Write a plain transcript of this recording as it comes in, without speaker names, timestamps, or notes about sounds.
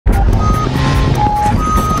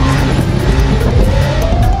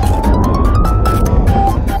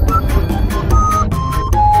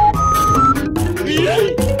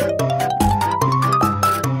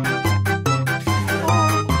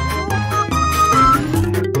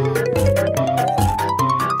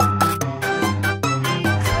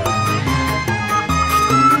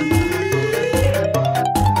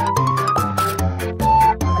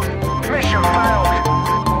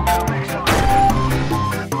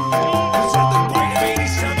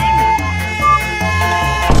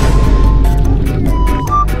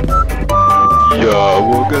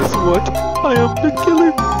I am the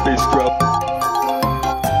killer. Face drop.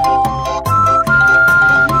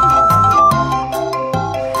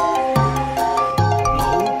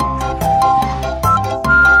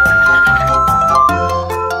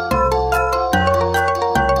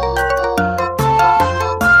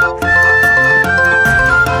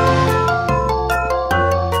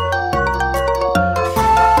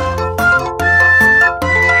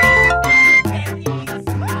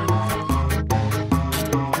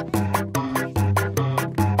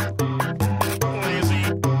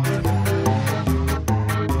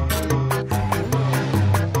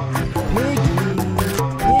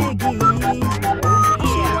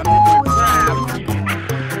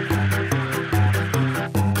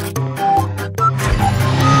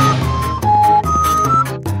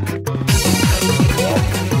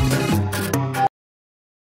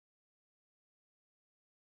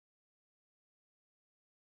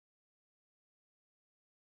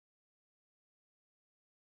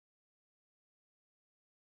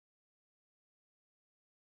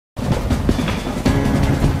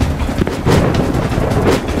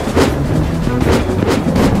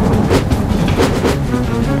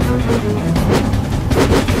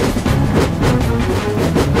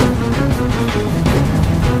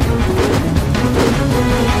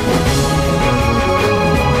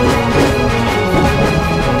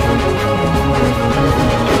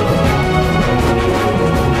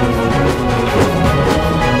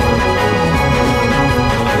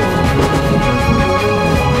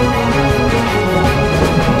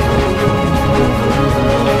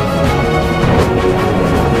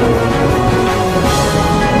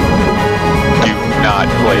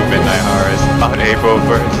 On April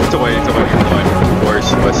 1st, 2021,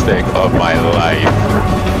 worst mistake of my life.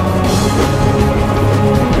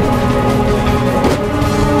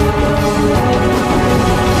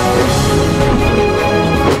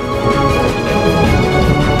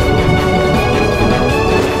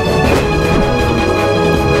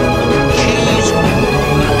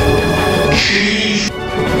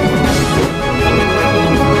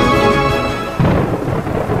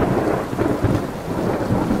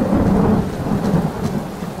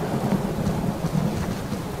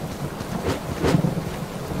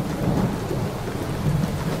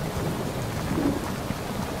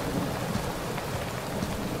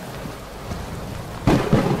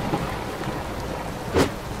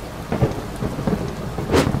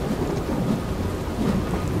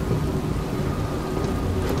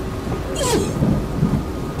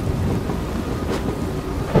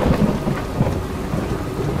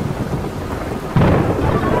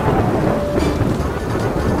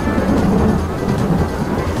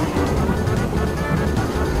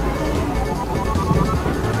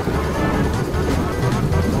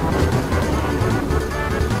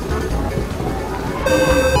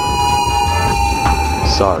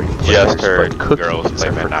 Sorry. Just heard girls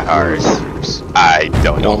play midnight hours. I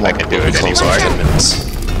don't know if I can do it anymore. 10 minutes.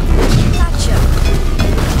 Gotcha.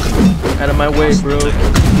 Out of my way, bro.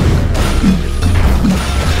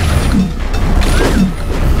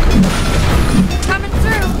 Coming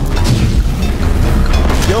through.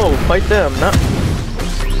 Yo, fight them, not.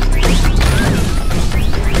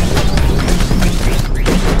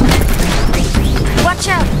 Watch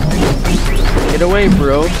out. Get away,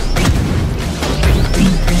 bro.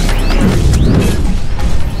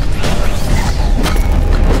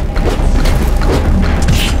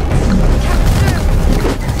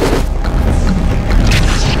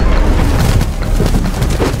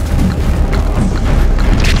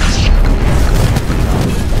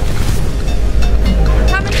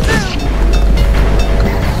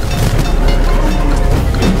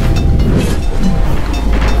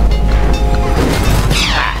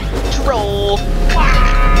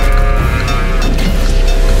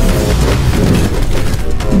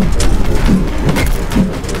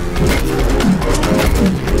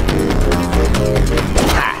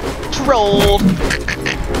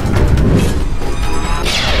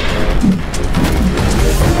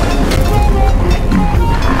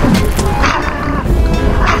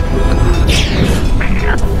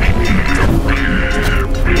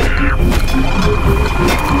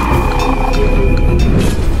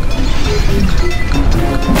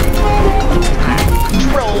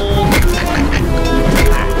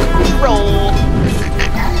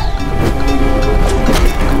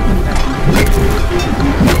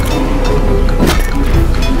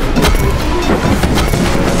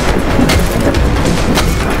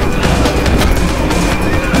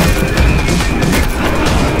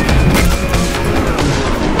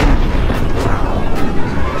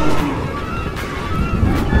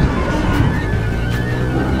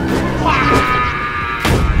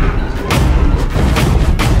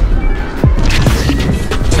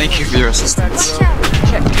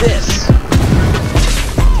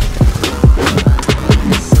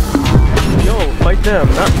 them,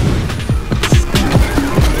 not.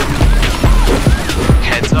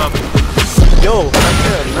 Heads up. Yo, not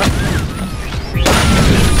them, not.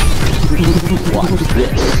 Watch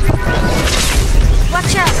this.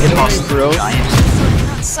 Watch out! Get away, bro.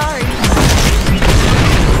 Not sorry.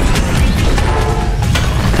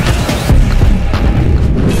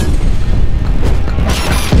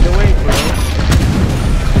 Get away, bro.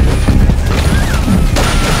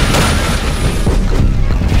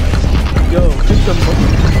 Yo, just a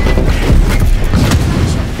moment.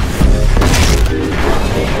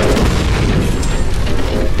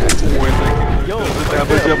 Yo,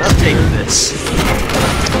 Let's take this.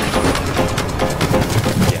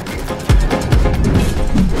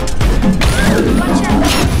 Watch out!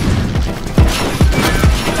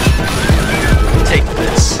 Take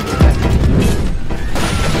this.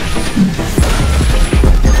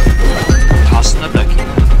 Toss the ducky.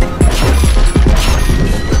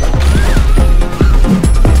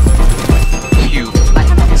 Cube.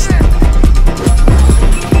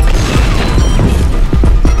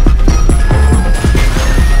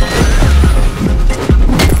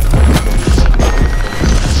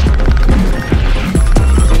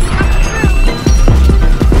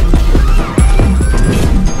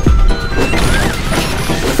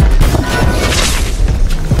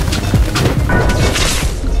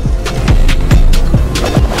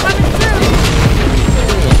 Coming through.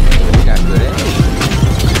 We got good aim.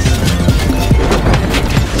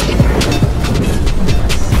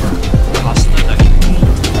 Toss the ducky.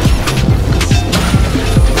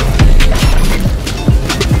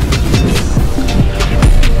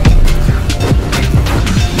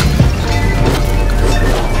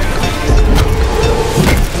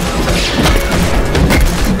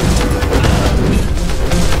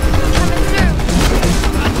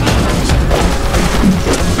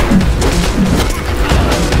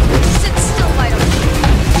 Sit still, why don't you?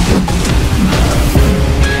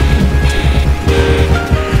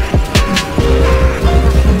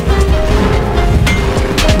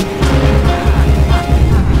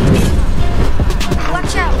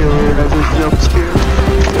 Watch out!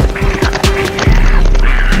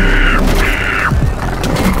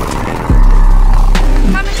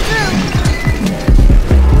 Coming through.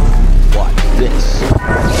 Watch this.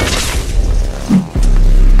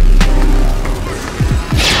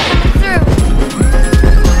 Through.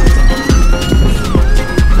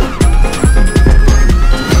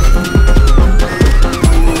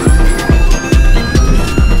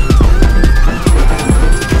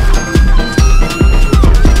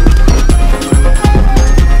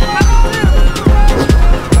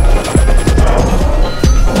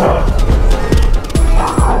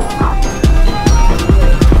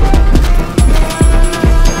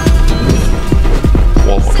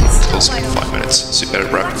 Walmart Sit closing still, in why 5 minutes, so you better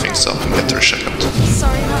wrap things up and get to the checkout.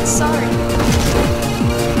 Sorry, not sorry.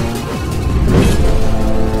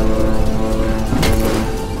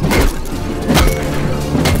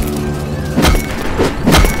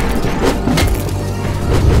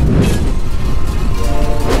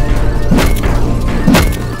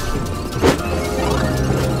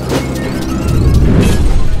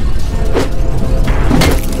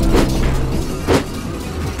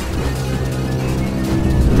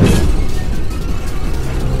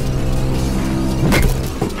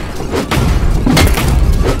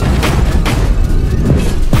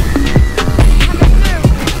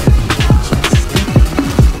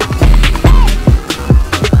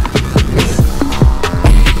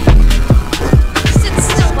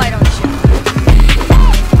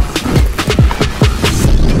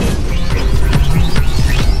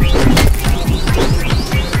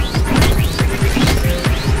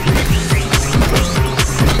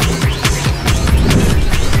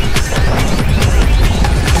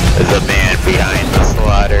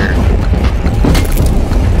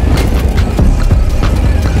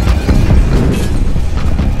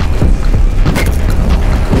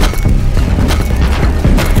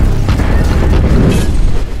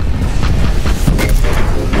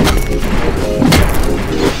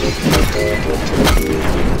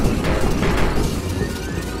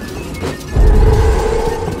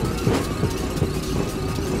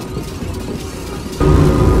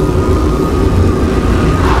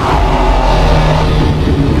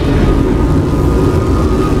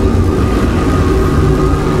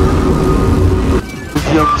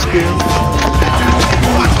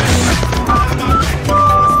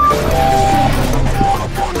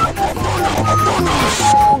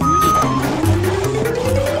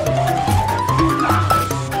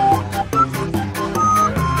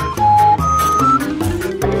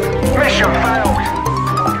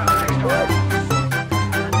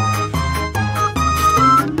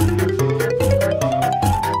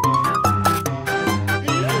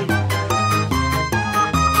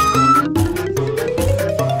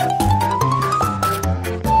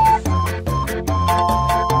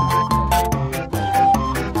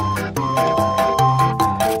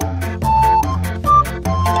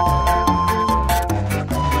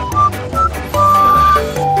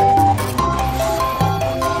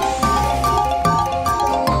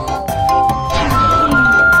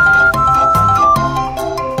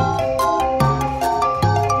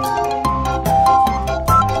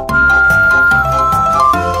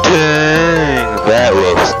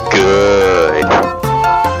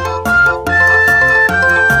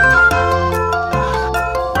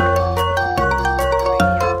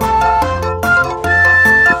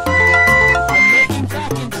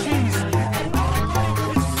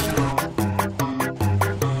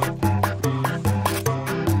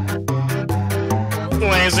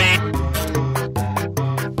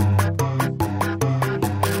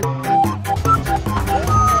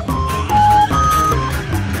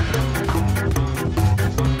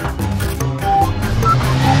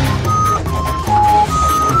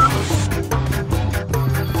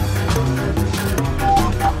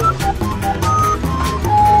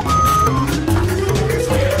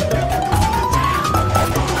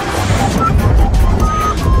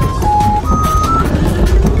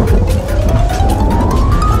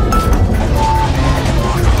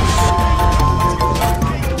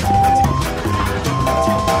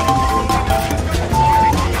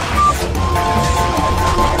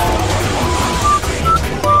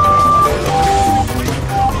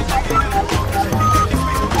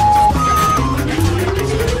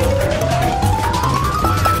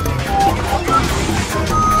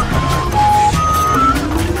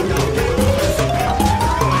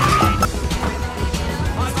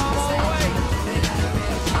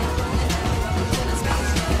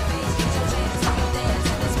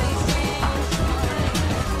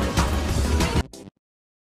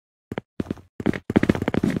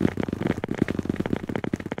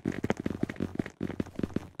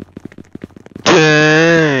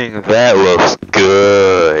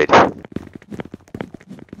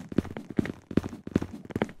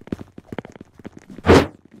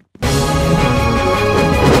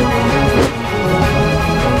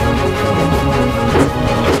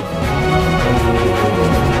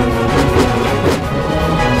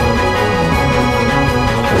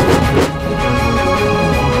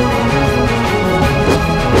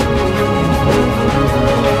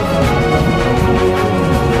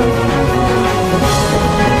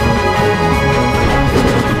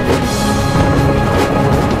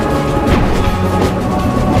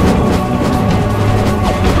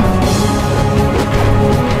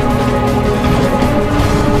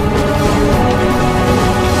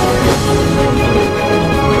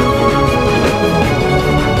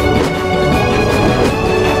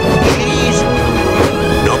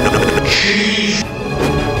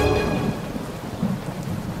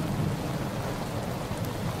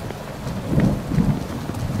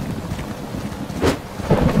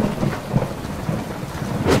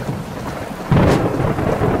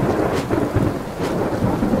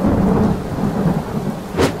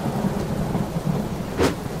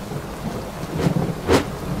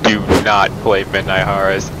 not play Midnight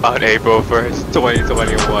Horrors on April 1st,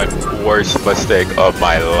 2021. Worst mistake of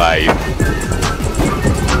my life.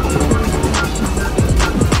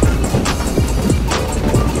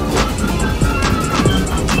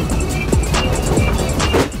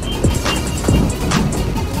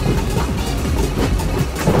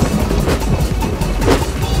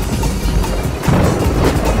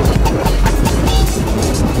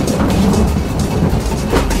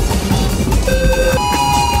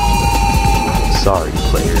 Sorry,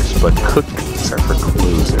 players, but cookies are for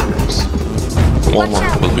closers.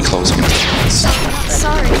 Walmart will be closing in 10 minutes.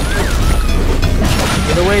 Sorry.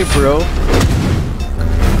 Get away, bro.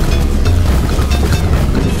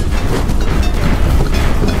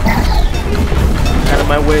 Out of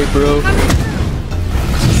my way, bro.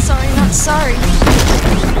 Sorry, not sorry.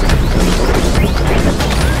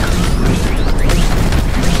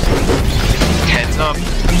 Heads up.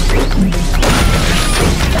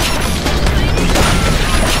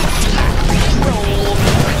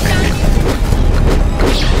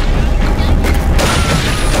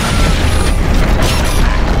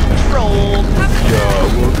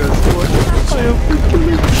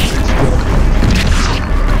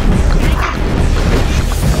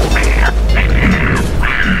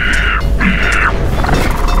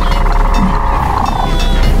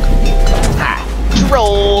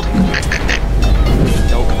 Rolled.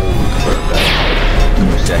 Don't move for about 2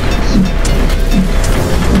 seconds.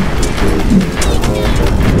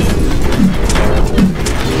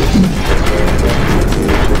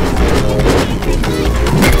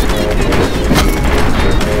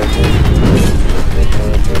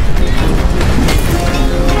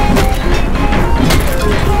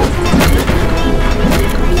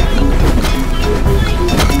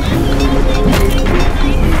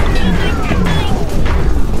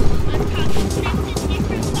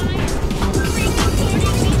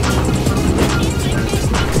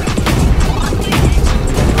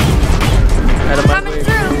 Out of my Coming way.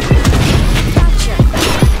 through. Gotcha.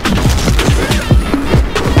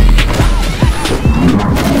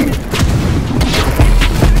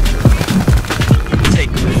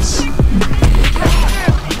 Take this.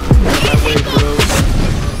 Out of my way, bro.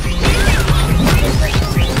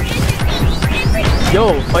 Yo,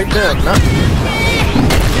 fight them, not me.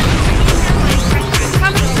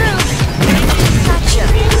 Coming through. Gotcha.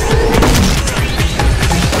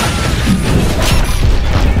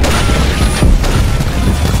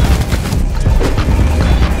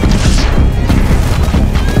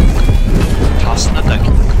 Tossing the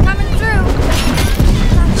ducky. Coming through.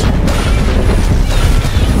 Gotcha.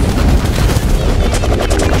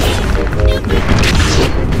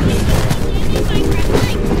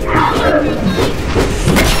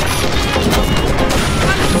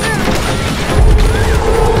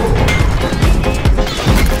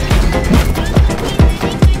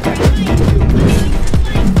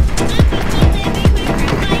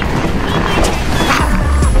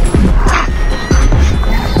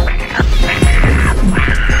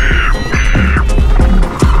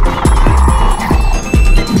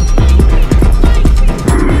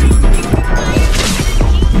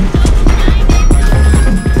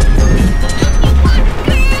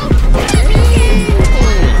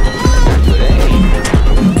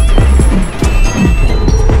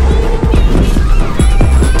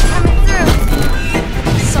 Coming through.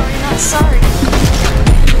 Sorry, not sorry.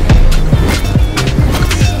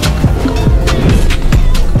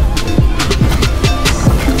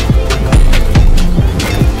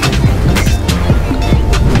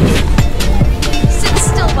 Sit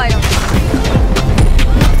still, Vital.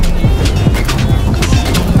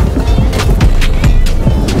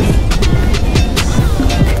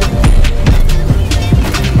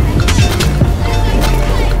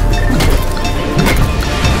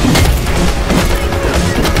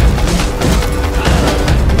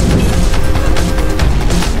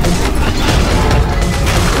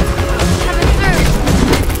 Coming through.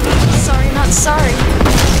 Sorry, not sorry.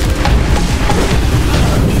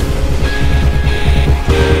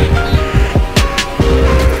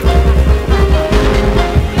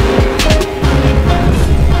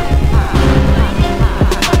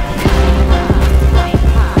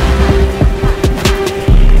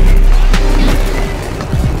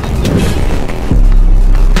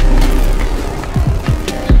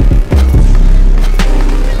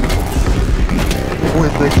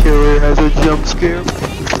 When the killer has a jump scare.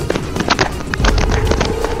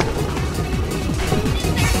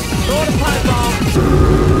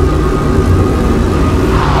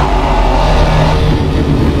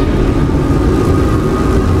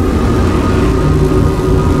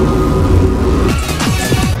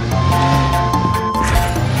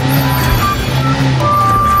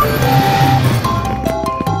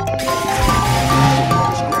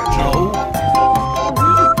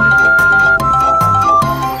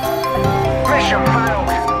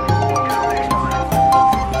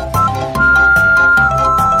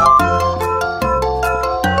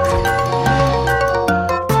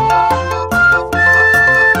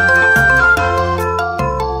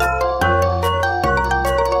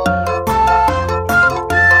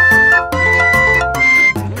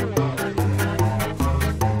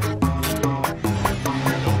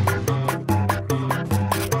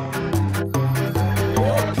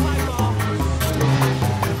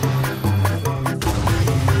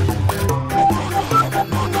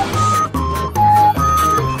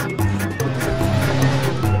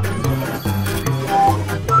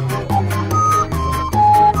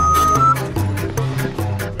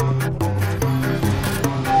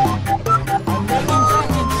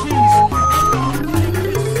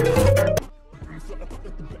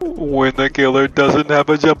 When the killer doesn't have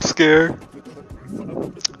a jump scare.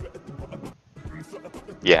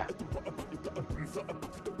 Yeah.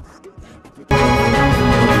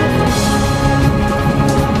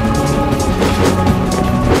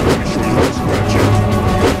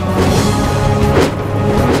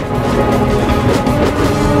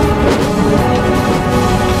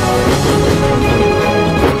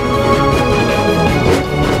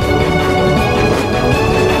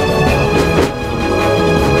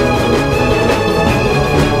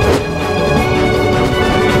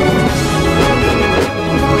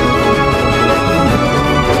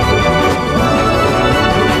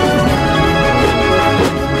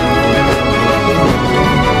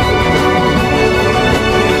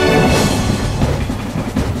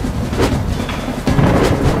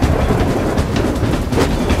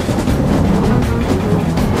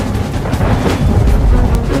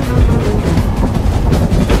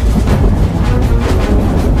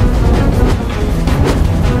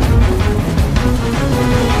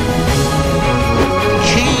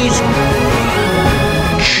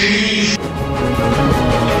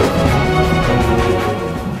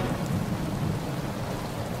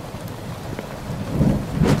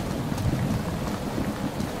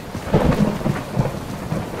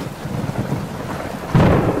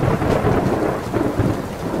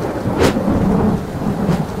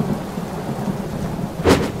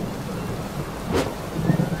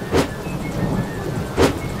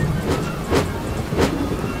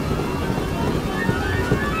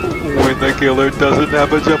 When the killer doesn't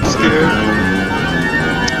have a jump scare.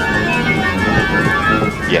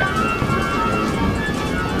 Yeah.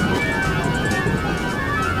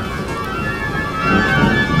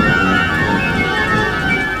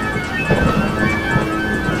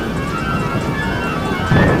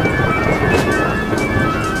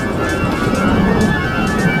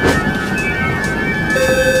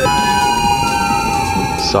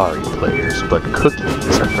 Sorry, players, but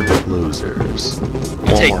cookies are for losers.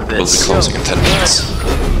 Walmart will be closing in 10 minutes.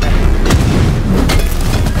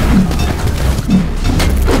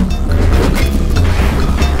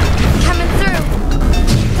 Coming through.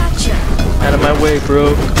 Gotcha. Out of my way,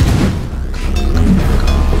 bro.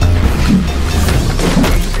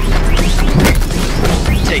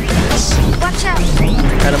 Take this. Watch out.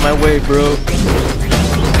 Out of my way, bro.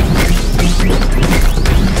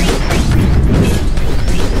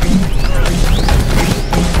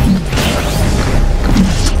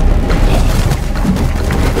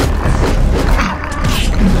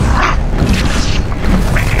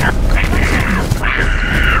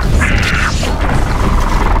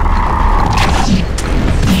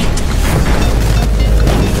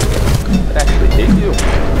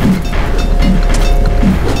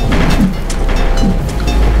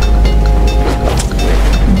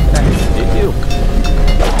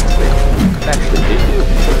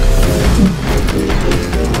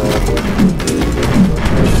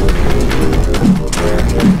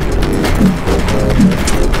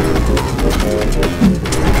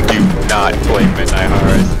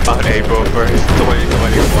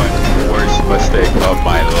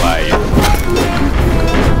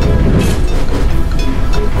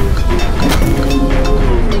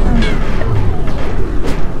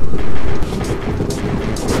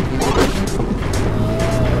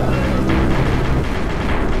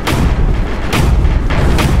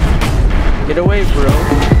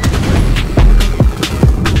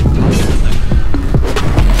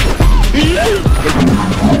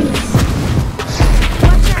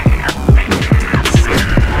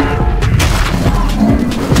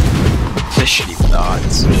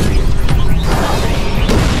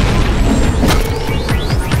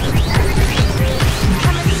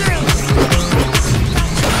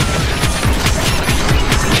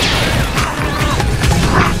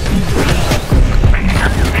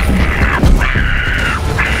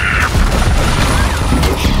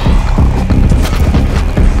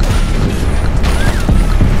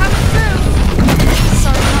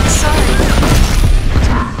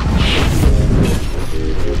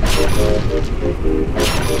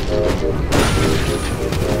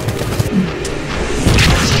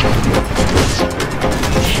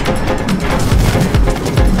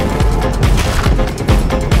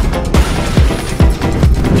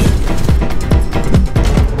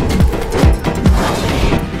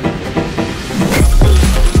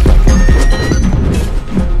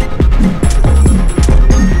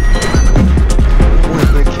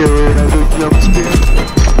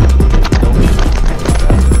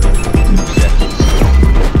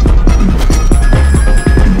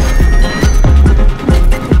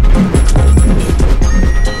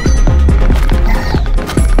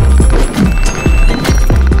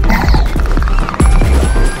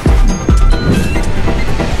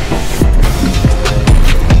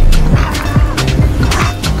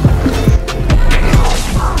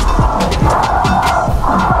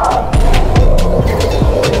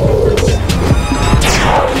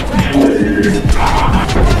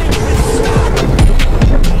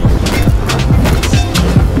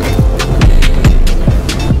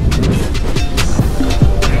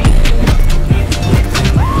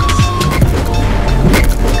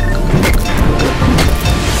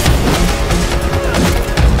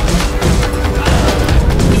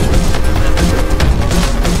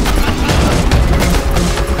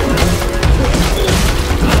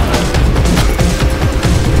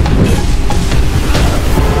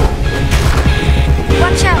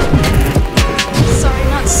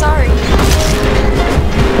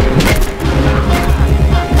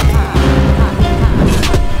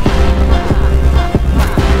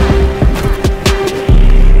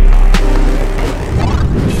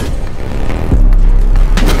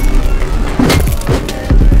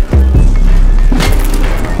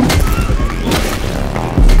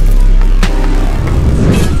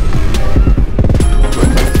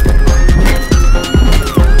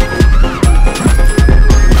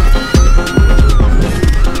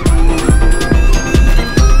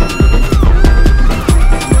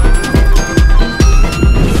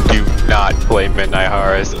 play Midnight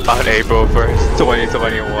Horrors on April 1st,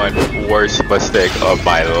 2021. Worst mistake of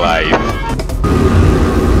my life.